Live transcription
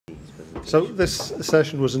So this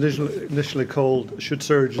session was initially called "Should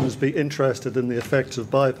Surgeons Be Interested in the Effects of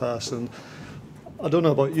Bypass?" And I don't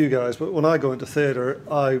know about you guys, but when I go into theatre,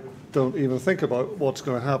 I don't even think about what's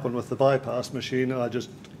going to happen with the bypass machine. I just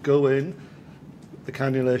go in, the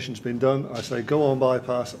cannulation's been done, I say go on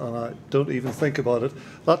bypass, and I don't even think about it.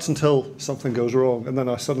 That's until something goes wrong, and then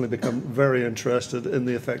I suddenly become very interested in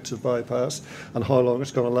the effects of bypass and how long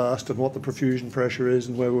it's going to last and what the perfusion pressure is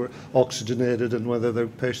and whether we're oxygenated and whether the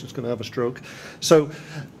patient's going to have a stroke. So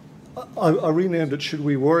I renamed it "Should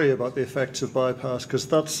We Worry About the Effects of Bypass?" because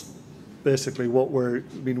that's basically what we're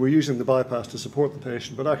using the bypass to support the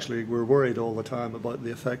patient, but actually we're worried all the time about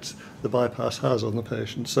the effects the bypass has on the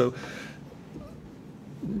patient. So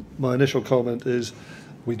my initial comment is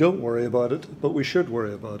we don't worry about it, but we should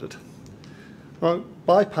worry about it. Now,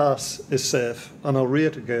 bypass is safe, and I'll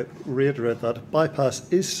reiterate that. Bypass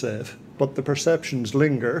is safe, but the perceptions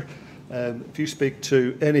linger. If you speak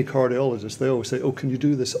to any cardiologist, they always say, oh, can you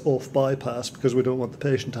do this off bypass because we don't want the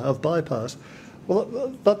patient to have bypass? Well,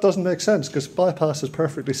 that doesn't make sense because bypass is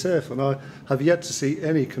perfectly safe, and I have yet to see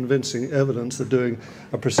any convincing evidence that doing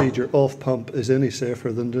a procedure off pump is any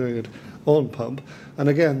safer than doing it on pump. And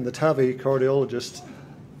again, the TAVI cardiologists,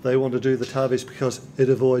 they want to do the TAVIs because it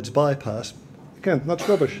avoids bypass. Again, that's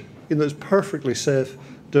rubbish. It's perfectly safe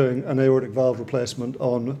doing an aortic valve replacement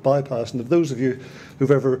on bypass. And if those of you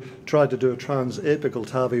who've ever tried to do a transapical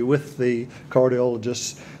TAVI with the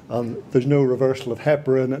cardiologists, there's no reversal of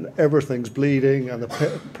heparin and everything's bleeding and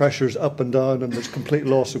the pressure's up and down and there's complete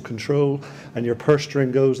loss of control and your purse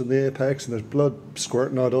string goes in the apex and there's blood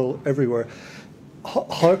squirting out everywhere.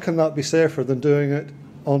 How can that be safer than doing it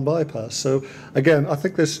on bypass? So again, I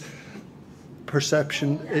think this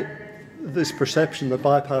perception that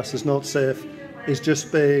bypass is not safe is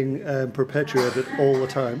just being perpetuated all the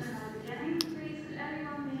time.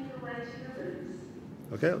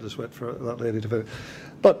 Okay, I'll just wait for that lady to finish.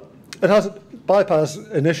 But bypass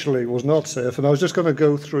initially was not safe, and I was just going to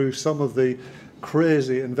go through some of the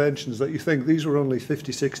crazy inventions that you think these were only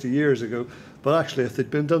 50, 60 years ago, but actually if they'd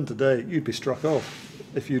been done today, you'd be struck off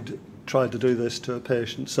if you'd tried to do this to a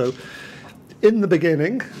patient. So in the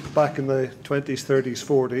beginning, back in the 20s, 30s,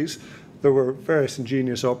 40s, there were various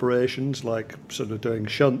ingenious operations like sort of doing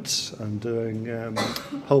shunts and doing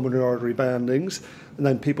pulmonary artery bandings, and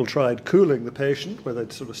then people tried cooling the patient where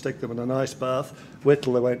they'd sort of stick them in an ice bath, wait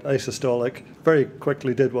till they went isostolic, very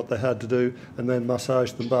quickly did what they had to do, and then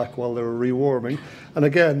massaged them back while they were rewarming. And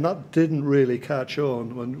again, that didn't really catch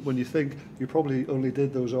on when you think you probably only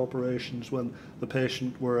did those operations when the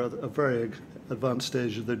patient were at a very advanced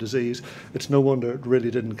stage of their disease. It's no wonder it really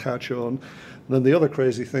didn't catch on. And then the other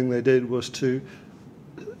crazy thing they did was to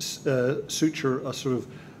suture a sort of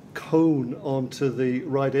cone onto the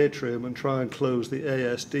right atrium and try and close the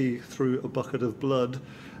ASD through a bucket of blood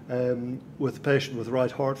with a patient with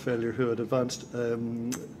right heart failure who had advanced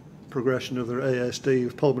progression of their ASD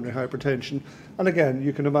with pulmonary hypertension. And again,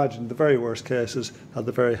 you can imagine the very worst cases had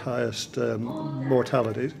the very highest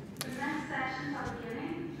mortality.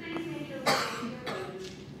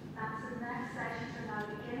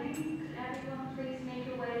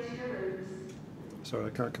 Sorry, I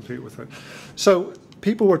can't compete with it. So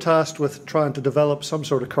people were tasked with trying to develop some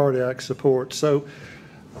sort of cardiac support. So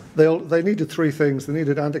they needed three things. They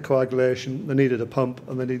needed anticoagulation, they needed a pump,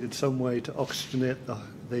 and they needed some way to oxygenate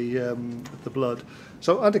the blood.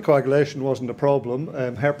 So anticoagulation wasn't a problem.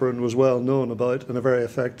 Heparin was well known about and a very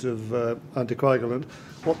effective anticoagulant.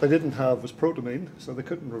 What they didn't have was protamine, so they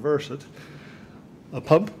couldn't reverse it. A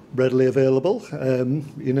pump, readily available.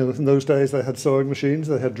 In those days they had sewing machines,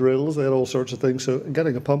 they had drills, they had all sorts of things, so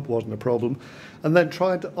getting a pump wasn't a problem. And then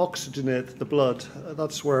trying to oxygenate the blood,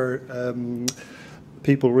 that's where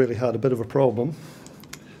people really had a bit of a problem.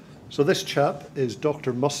 So this chap is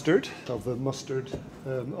Dr. Mustard, of the Mustard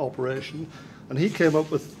operation, and he came up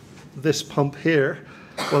with this pump here.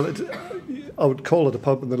 Well, I would call it a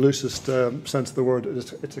pump in the loosest sense of the word.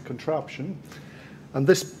 It's a contraption. And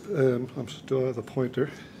this, do I have a pointer?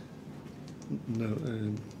 No,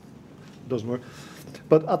 it doesn't work.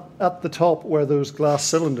 But at the top where those glass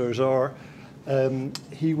cylinders are,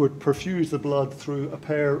 he would perfuse the blood through a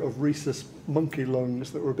pair of rhesus monkey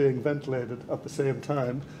lungs that were being ventilated at the same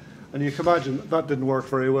time. And you can imagine that didn't work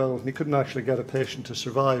very well, and he couldn't actually get a patient to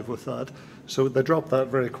survive with that. So they dropped that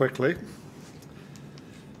very quickly.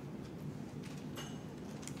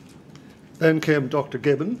 Then came Dr.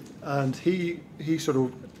 Gibbon, and he sort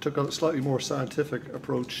of took a slightly more scientific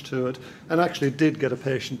approach to it and actually did get a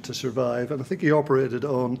patient to survive. And I think he operated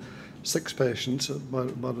on 6 patients, it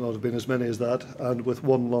might not have been as many as that, and with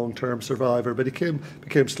 1 long-term survivor, but he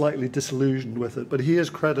became slightly disillusioned with it. But he is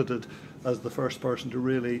credited as the first person to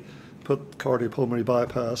really put cardiopulmonary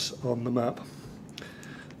bypass on the map.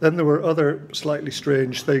 Then there were other slightly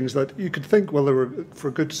strange things that you could think, well, they were for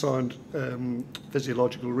good sound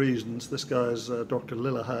physiological reasons. This guy is Dr.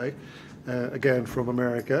 Lillahei, again from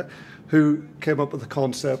America, who came up with the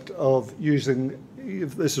concept of using,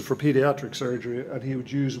 this is for pediatric surgery, and he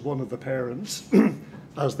would use one of the parents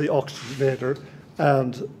as the oxygenator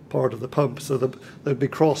and part of the pump, so that there'd be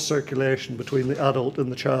cross circulation between the adult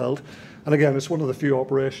and the child. And again, it's one of the few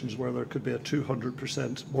operations where there could be a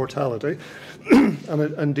 200% mortality, and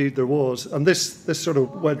indeed there was. And this sort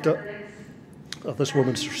of went up. Oh, this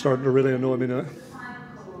woman's starting to really annoy me now.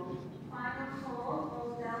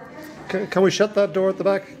 Can we shut that door at the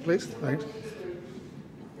back, please? Thanks.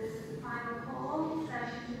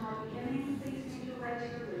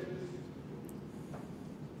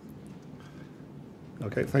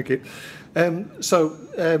 Okay, thank you. This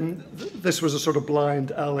was a sort of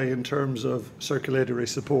blind alley in terms of circulatory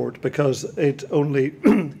support, because it only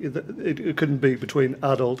it couldn't be between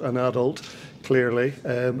adult and adult, clearly.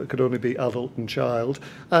 It could only be adult and child.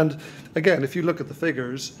 And again, if you look at the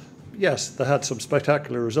figures, yes, they had some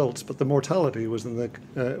spectacular results, but the mortality was in the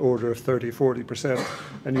order of 30–40%.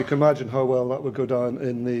 And you can imagine how well that would go down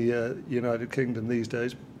in the United Kingdom these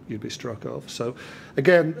days. You'd be struck off. So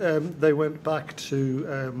again, they went back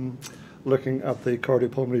to looking at the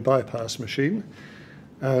cardiopulmonary bypass machine,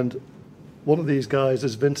 and one of these guys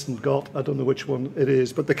is Vincent Gott. I don't know which one it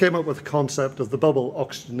is, but they came up with the concept of the bubble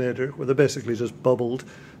oxygenator, where they basically just bubbled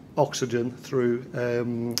oxygen through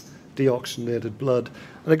deoxygenated blood.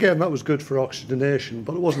 And again, that was good for oxygenation,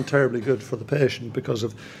 but it wasn't terribly good for the patient because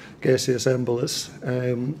of gaseous embolus.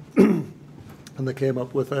 And they came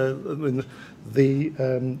up with the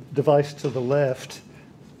device to the left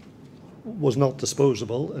was not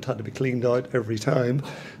disposable. It had to be cleaned out every time.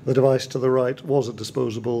 The device to the right was a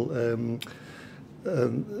disposable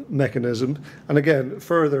mechanism. And again,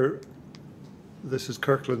 further, this is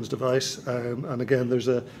Kirkland's device. And again, there's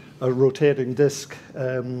a rotating disc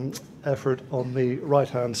effort on the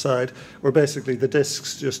right-hand side, where basically the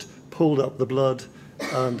discs just pulled up the blood,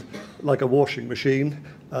 and like a washing machine,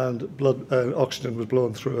 and blood oxygen was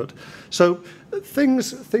blown through it. So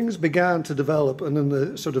things began to develop, and in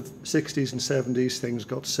the sort of 60s and 70s things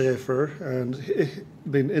got safer. And I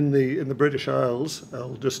mean, in the British Isles,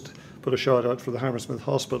 I'll just put a shout out for the Hammersmith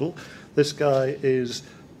Hospital. This guy is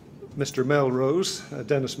Mr. Melrose,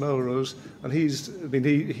 Dennis Melrose, and he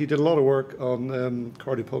did a lot of work on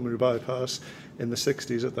cardiopulmonary bypass in the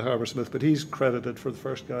 60s at the Hammersmith, but he's credited for the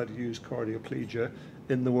first guy to use cardioplegia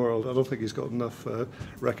in the world. I don't think he's got enough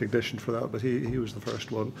recognition for that, but he was the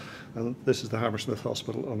first one. And this is the Hammersmith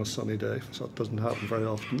Hospital on a sunny day, so it doesn't happen very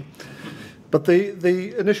often. But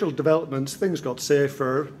the initial developments, things got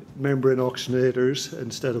safer, membrane oxygenators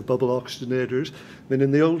instead of bubble oxygenators. I mean,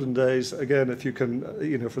 in the olden days, again, if you can,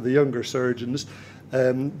 for the younger surgeons,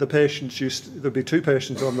 the patients there'd be 2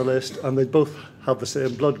 patients on the list, and they'd both have the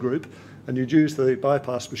same blood group, and you'd use the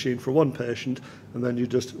bypass machine for one patient, and then you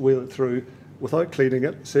just wheel it through without cleaning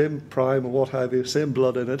it, same prime or what have you, same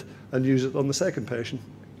blood in it, and use it on the second patient.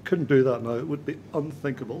 You couldn't do that now. It would be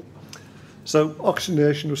unthinkable. So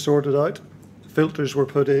oxygenation was sorted out, filters were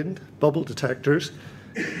put in, bubble detectors,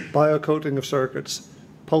 biocoating of circuits,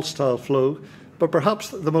 pulsatile flow, but perhaps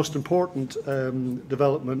the most important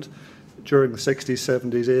development during the 60s,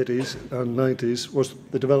 70s, 80s and 90s was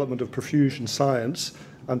the development of perfusion science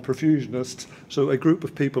and perfusionists, so a group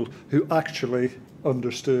of people who actually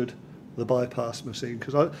understood the bypass machine.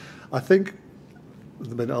 Because I think,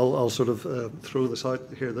 I'll sort of throw this out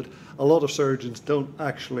here, that a lot of surgeons don't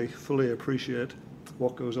actually fully appreciate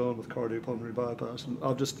what goes on with cardiopulmonary bypass. And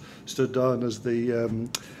I've just stood down as the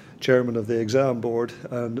chairman of the exam board,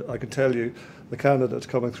 and I can tell you the candidates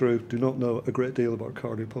coming through do not know a great deal about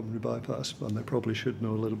cardiopulmonary bypass, and they probably should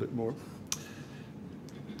know a little bit more.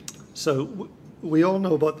 So we all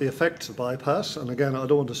know about the effects of bypass, and again, I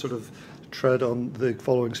don't want to sort of tread on the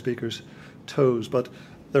following speaker's toes, but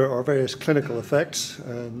there are various clinical effects,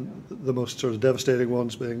 the most sort of devastating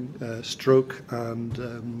ones being stroke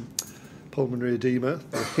and pulmonary edema.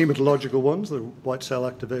 The hematological ones, the white cell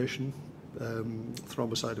activation,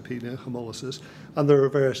 thrombocytopenia, hemolysis, and there are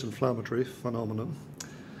various inflammatory phenomena.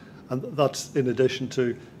 And that's in addition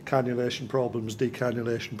to cannulation problems,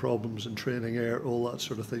 decannulation problems, and training air, all that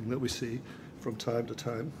sort of thing that we see from time to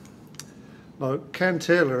time. Now, Ken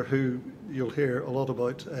Taylor, who you'll hear a lot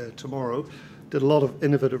about tomorrow, did a lot of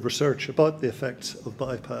innovative research about the effects of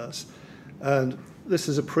bypass. And this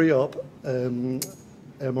is a pre-op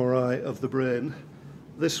MRI of the brain.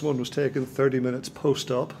 This one was taken 30 minutes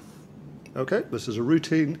post-op. Okay, this is a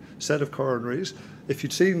routine set of coronaries. If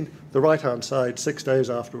you'd seen the right-hand side 6 days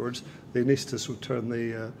afterwards, the anaesthetist would turn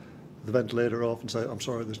the ventilator off and say, "I'm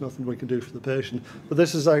sorry, there's nothing we can do for the patient." But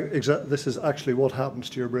this is actually what happens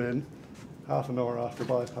to your brain half an hour after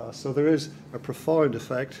bypass. So there is a profound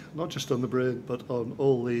effect, not just on the brain, but on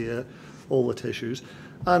all the tissues.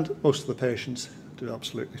 And most of the patients do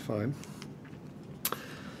absolutely fine.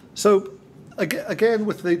 So again,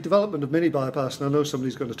 with the development of mini bypass, and I know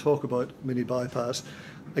somebody's going to talk about mini bypass,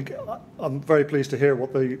 I'm very pleased to hear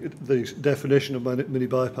what the definition of mini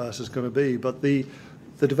bypass is going to be, but the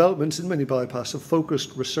developments in mini bypass have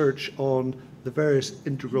focused research on the various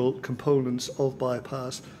integral components of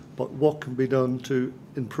bypass, but what can be done to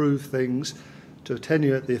improve things, to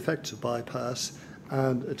attenuate the effects of bypass,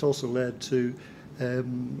 and it's also led to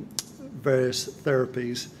various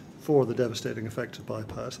therapies for the devastating effects of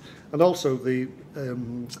bypass. And also the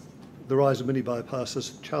rise of mini bypass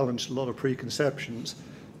has challenged a lot of preconceptions.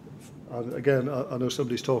 And again, I know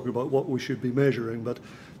somebody's talking about what we should be measuring, but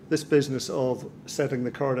this business of setting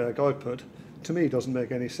the cardiac output, to me, doesn't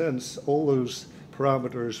make any sense. All those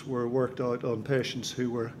parameters were worked out on patients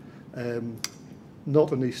who were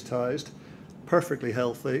not anaesthetised, perfectly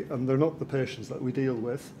healthy, and they're not the patients that we deal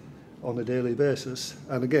with on a daily basis.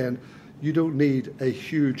 And again, you don't need a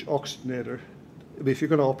huge oxygenator. I mean, if you're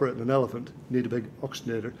going to operate on an elephant, you need a big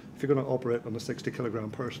oxygenator. If you're going to operate on a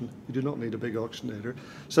 60-kilogram person, you do not need a big oxygenator.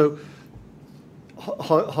 So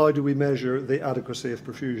how do we measure the adequacy of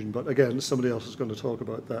perfusion? But again, somebody else is going to talk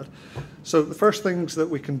about that. So the first things that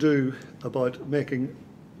we can do about making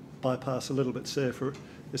bypass a little bit safer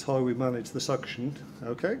is how we manage the suction.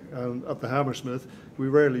 Okay, and at the Hammersmith, we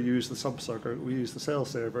rarely use the sump sucker. We use the cell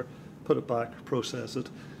saver, put it back, process it,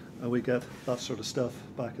 and we get that sort of stuff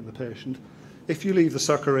back in the patient. If you leave the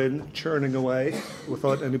sucker in, churning away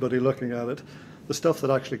without anybody looking at it, the stuff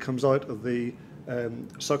that actually comes out of the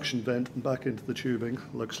suction vent and back into the tubing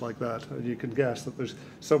looks like that. And you can guess that there's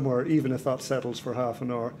somewhere, even if that settles for half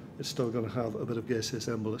an hour, it's still going to have a bit of gaseous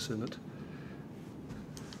embolus in it.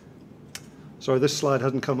 Sorry, this slide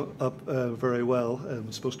hasn't come up very well.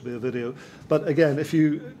 It's supposed to be a video. But again, if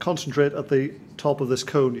you concentrate at the top of this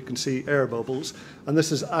cone, you can see air bubbles. And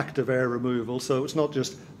this is active air removal. So it's not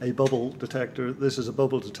just a bubble detector. This is a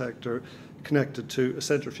bubble detector connected to a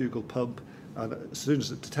centrifugal pump. And as soon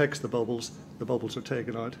as it detects the bubbles are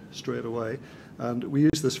taken out straight away. And we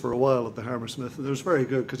used this for a while at the Hammersmith. And it was very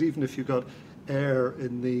good because even if you got air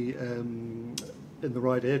in the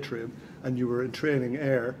right atrium and you were entraining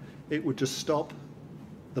air, it would just stop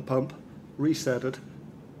the pump, reset it,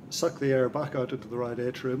 suck the air back out into the right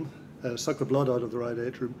atrium, suck the blood out of the right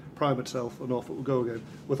atrium, prime itself, and off it will go again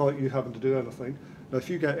without you having to do anything. Now, if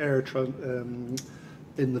you get air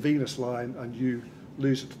in the venous line and you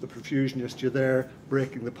lose it to the perfusionist, you're there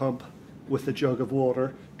breaking the pump with a jug of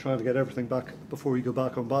water, trying to get everything back before you go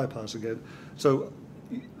back on bypass again. So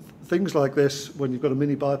things like this, when you've got a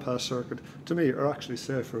mini bypass circuit, to me are actually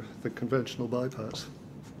safer than conventional bypass.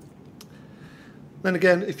 Then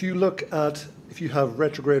again, if you have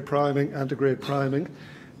retrograde priming, antegrade priming,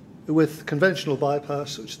 with conventional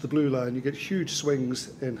bypass, which is the blue line, you get huge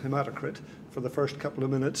swings in hematocrit for the first couple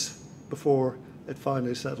of minutes before it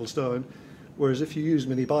finally settles down. Whereas if you use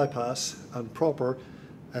mini bypass and proper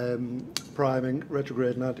priming,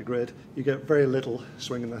 retrograde and antegrade, you get very little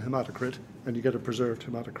swing in the hematocrit, and you get a preserved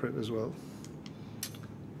hematocrit as well.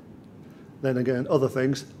 Then again, other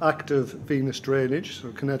things, active venous drainage,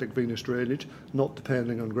 so kinetic venous drainage, not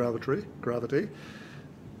depending on gravity.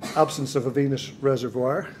 Absence of a venous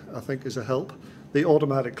reservoir, I think, is a help. The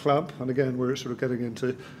automatic clamp, and again, we're sort of getting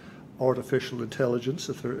into artificial intelligence,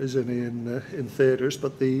 if there is any in theatres,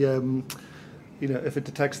 but the if it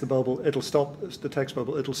detects the bubble, it'll stop.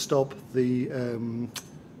 It'll stop the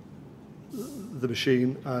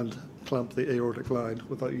machine and clamp the aortic line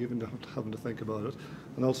without you even having to think about it.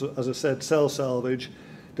 And also, as I said, cell salvage,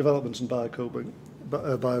 developments in biocoating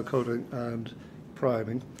and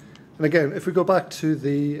priming. And again, if we go back to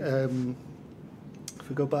the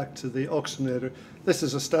oxygenator, this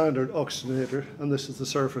is a standard oxygenator, and this is the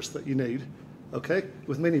surface that you need. Okay,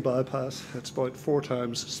 with mini bypass, it's about 4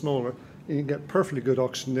 times smaller. You can get perfectly good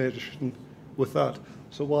oxygenation with that.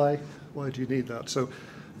 So why do you need that? So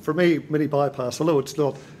for me, mini bypass, although it's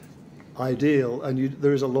not ideal and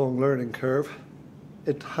there is a long learning curve,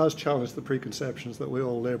 it has challenged the preconceptions that we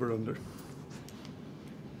all labour under.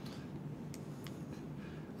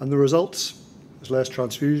 And the results, there's less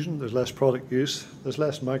transfusion, there's less product use, there's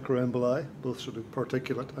less microemboli, both sort of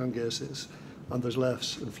particulate and gaseous, and there's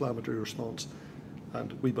less inflammatory response.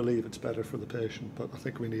 and we believe it's better for the patient, but I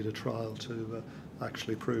think we need a trial to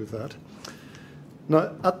actually prove that.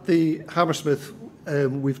 Now, at the Hammersmith,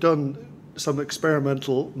 we've done some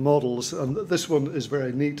experimental models, and this one is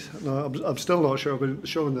very neat. Now, I'm still not sure, I've been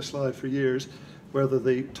showing this slide for years, whether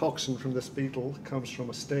the toxin from this beetle comes from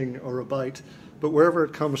a sting or a bite, but wherever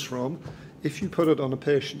it comes from, if you put it on a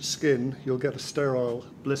patient's skin, you'll get a sterile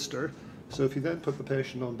blister. So if you then put the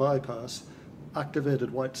patient on bypass,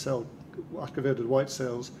 activated white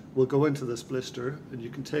cells will go into this blister, and you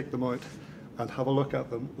can take them out and have a look at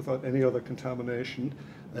them without any other contamination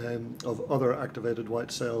of other activated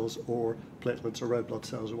white cells or platelets or red blood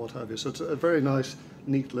cells or what have you. So it's a very nice,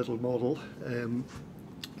 neat little model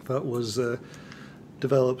that was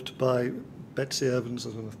developed by Betsy Evans, I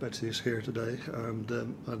don't know if Betsy is here today,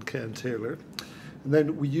 and Ken Taylor. And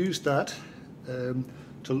then we used that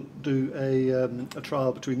to do a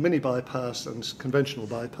trial between mini bypass and conventional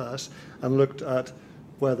bypass, and looked at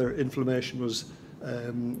whether inflammation was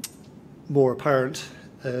more apparent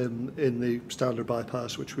in the standard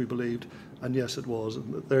bypass, which we believed, and yes, it was.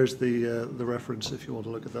 And there's the reference if you want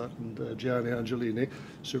to look at that, and Gianni Angelini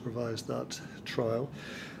supervised that trial.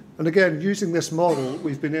 And again, using this model,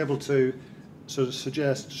 we've been able to sort of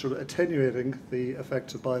suggest sort of attenuating the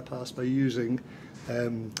effects of bypass by using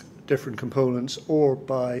different components or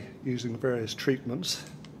by using various treatments.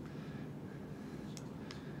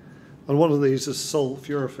 And one of these is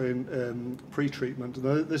sulforaphane pre-treatment.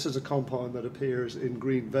 Now, this is a compound that appears in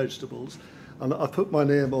green vegetables. And I put my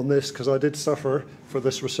name on this because I did suffer for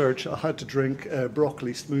this research. I had to drink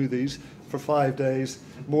broccoli smoothies for 5 days,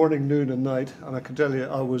 morning, noon and night. And I can tell you,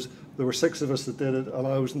 there were 6 of us that did it, and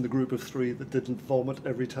I was in the group of 3 that didn't vomit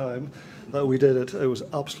every time that we did it. It was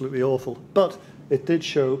absolutely awful. But it did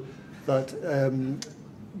show that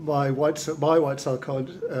my white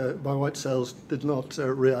cells did not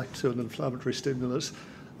react to an inflammatory stimulus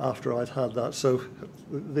after I'd had that. So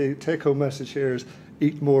the take-home message here is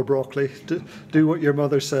eat more broccoli, do what your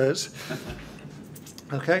mother says.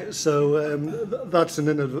 Okay, so that's an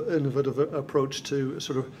innovative approach to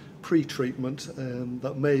sort of pre-treatment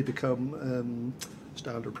that may become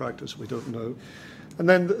standard practice, we don't know. And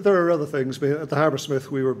then there are other things. At the Hammersmith,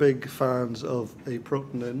 we were big fans of a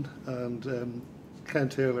protein, and Ken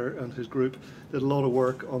Taylor and his group did a lot of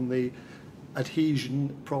work on the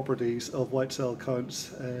adhesion properties of white cell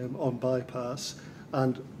counts on bypass.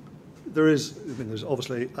 And there's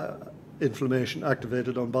obviously inflammation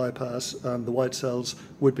activated on bypass, and the white cells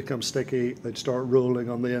would become sticky, they'd start rolling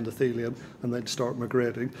on the endothelium, and they'd start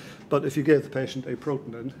migrating. But if you gave the patient a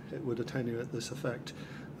protein, it would attenuate this effect,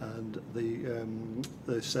 and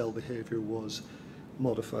the cell behavior was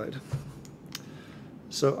modified.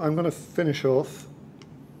 So I'm going to finish off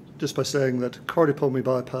just by saying that cardiopulmonary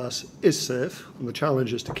bypass is safe, and the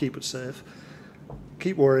challenge is to keep it safe.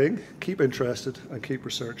 Keep worrying, keep interested, and keep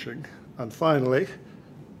researching. And finally,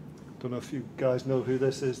 I don't know if you guys know who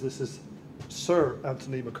this is. This is Sir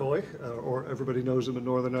Anthony McCoy, or everybody knows him in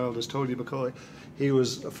Northern Ireland as Tony McCoy. He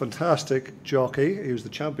was a fantastic jockey. He was the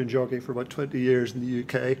champion jockey for about 20 years in the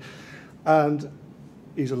UK, and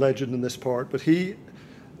he's a legend in this part. But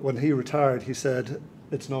when he retired, he said,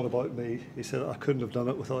 "It's not about me." He said, "I couldn't have done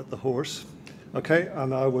it without the horse." Okay,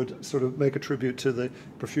 and I would sort of make a tribute to the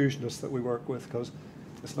perfusionists that we work with, because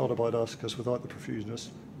it's not about us, because without the perfusionists,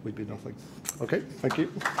 we'd be nothing. Okay, thank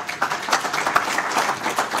you.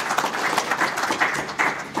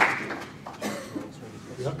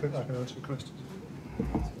 I can answer questions.